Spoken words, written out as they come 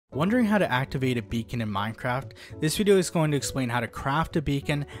Wondering how to activate a beacon in Minecraft? This video is going to explain how to craft a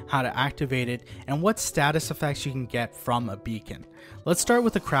beacon, how to activate it, and what status effects you can get from a beacon. Let's start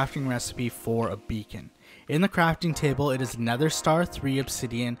with a crafting recipe for a beacon. In the crafting table, it is nether star, 3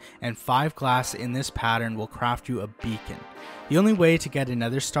 obsidian, and 5 glass in this pattern will craft you a beacon. The only way to get a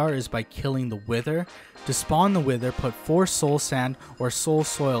nether star is by killing the wither. To spawn the wither, put 4 soul sand or soul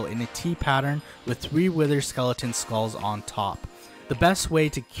soil in a T pattern with 3 wither skeleton skulls on top. The best way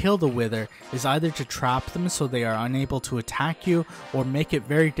to kill the wither is either to trap them so they are unable to attack you, or make it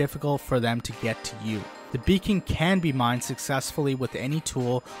very difficult for them to get to you. The beacon can be mined successfully with any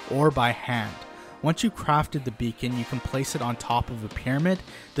tool or by hand. Once you've crafted the beacon, you can place it on top of a pyramid.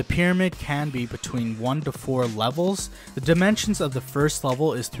 The pyramid can be between 1 to 4 levels. The dimensions of the first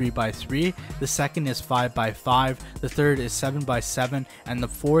level is 3 by 3, the second is 5 by 5, the third is 7 by 7, and the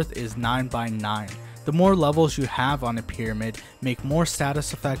fourth is 9 by 9. The more levels you have on a pyramid make more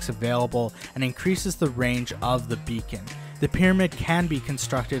status effects available and increases the range of the beacon. The pyramid can be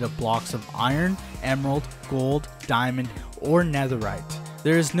constructed of blocks of iron, emerald, gold, diamond, or netherite.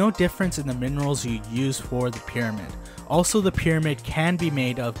 There is no difference in the minerals you use for the pyramid. Also, the pyramid can be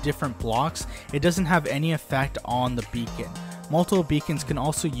made of different blocks. It doesn't have any effect on the beacon. Multiple beacons can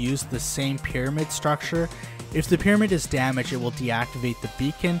also use the same pyramid structure. If the pyramid is damaged, it will deactivate the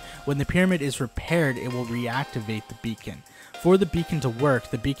beacon. When the pyramid is repaired, it will reactivate the beacon. For the beacon to work,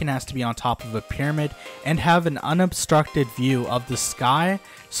 the beacon has to be on top of a pyramid and have an unobstructed view of the sky,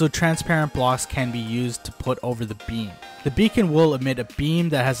 so transparent blocks can be used to put over the beam. The beacon will emit a beam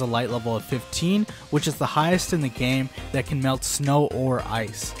that has a light level of 15, which is the highest in the game that can melt snow or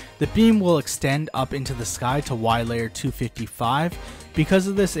ice. The beam will extend up into the sky to Y layer 255. Because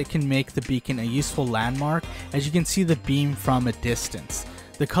of this, it can make the beacon a useful landmark, as you can see the beam from a distance.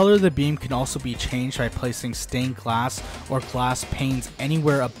 The color of the beam can also be changed by placing stained glass or glass panes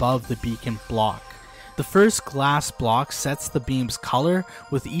anywhere above the beacon block. The first glass block sets the beam's color.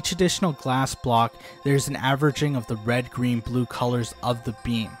 With each additional glass block, there's an averaging of the red, green, blue colors of the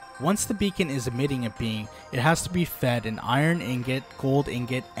beam. Once the beacon is emitting a beam, it has to be fed an iron ingot, gold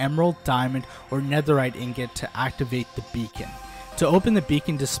ingot, emerald, diamond, or netherite ingot to activate the beacon. To open the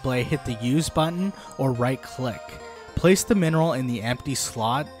beacon display, hit the use button or right click. Place the mineral in the empty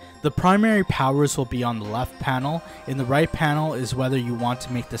slot. The primary powers will be on the left panel. In the right panel is whether you want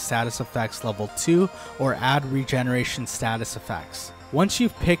to make the status effects level 2 or add regeneration status effects. Once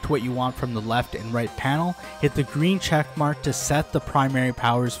you've picked what you want from the left and right panel, hit the green check mark to set the primary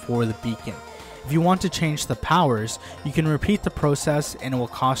powers for the beacon. If you want to change the powers, you can repeat the process and it will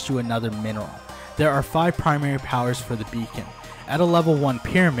cost you another mineral. There are 5 primary powers for the beacon. At a level 1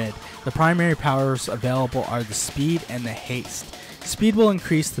 pyramid, the primary powers available are the speed and the haste. Speed will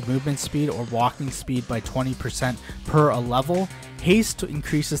increase the movement speed or walking speed by 20% per a level. Haste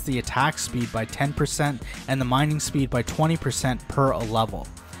increases the attack speed by 10% and the mining speed by 20% per a level.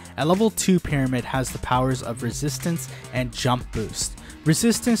 At level 2 pyramid has the powers of resistance and jump boost.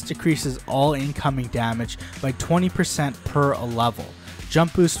 Resistance decreases all incoming damage by 20% per a level.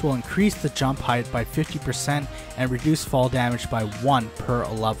 Jump boost will increase the jump height by 50% and reduce fall damage by 1 per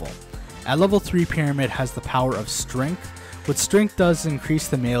a level. At level 3 pyramid has the power of strength. What strength does is increase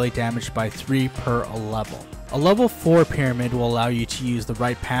the melee damage by 3 per a level. A level 4 pyramid will allow you to use the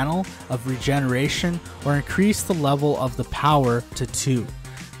right panel of regeneration or increase the level of the power to 2.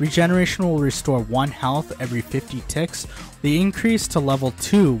 Regeneration will restore 1 health every 50 ticks. The increase to level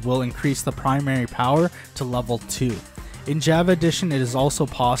 2 will increase the primary power to level 2. In Java Edition, it is also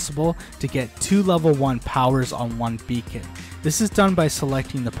possible to get 2 level 1 powers on one beacon. This is done by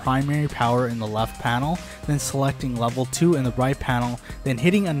selecting the primary power in the left panel, then selecting level 2 in the right panel, then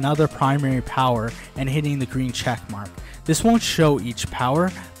hitting another primary power and hitting the green check mark. This won't show each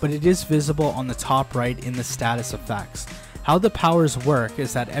power, but it is visible on the top right in the status effects. How the powers work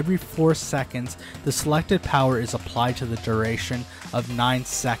is that every 4 seconds, the selected power is applied to the duration of 9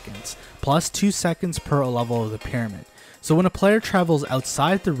 seconds, plus 2 seconds per level of the pyramid. So when a player travels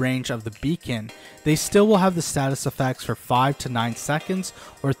outside the range of the beacon, they still will have the status effects for 5 to 9 seconds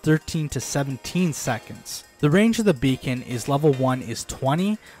or 13 to 17 seconds. The range of the beacon is level 1 is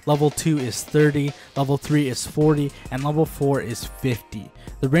 20, level 2 is 30, level 3 is 40, and level 4 is 50.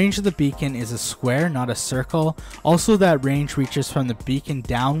 The range of the beacon is a square, not a circle. Also, that range reaches from the beacon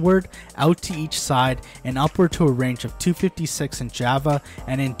downward, out to each side, and upward to a range of 256 in Java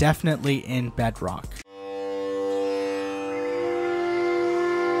and indefinitely in Bedrock.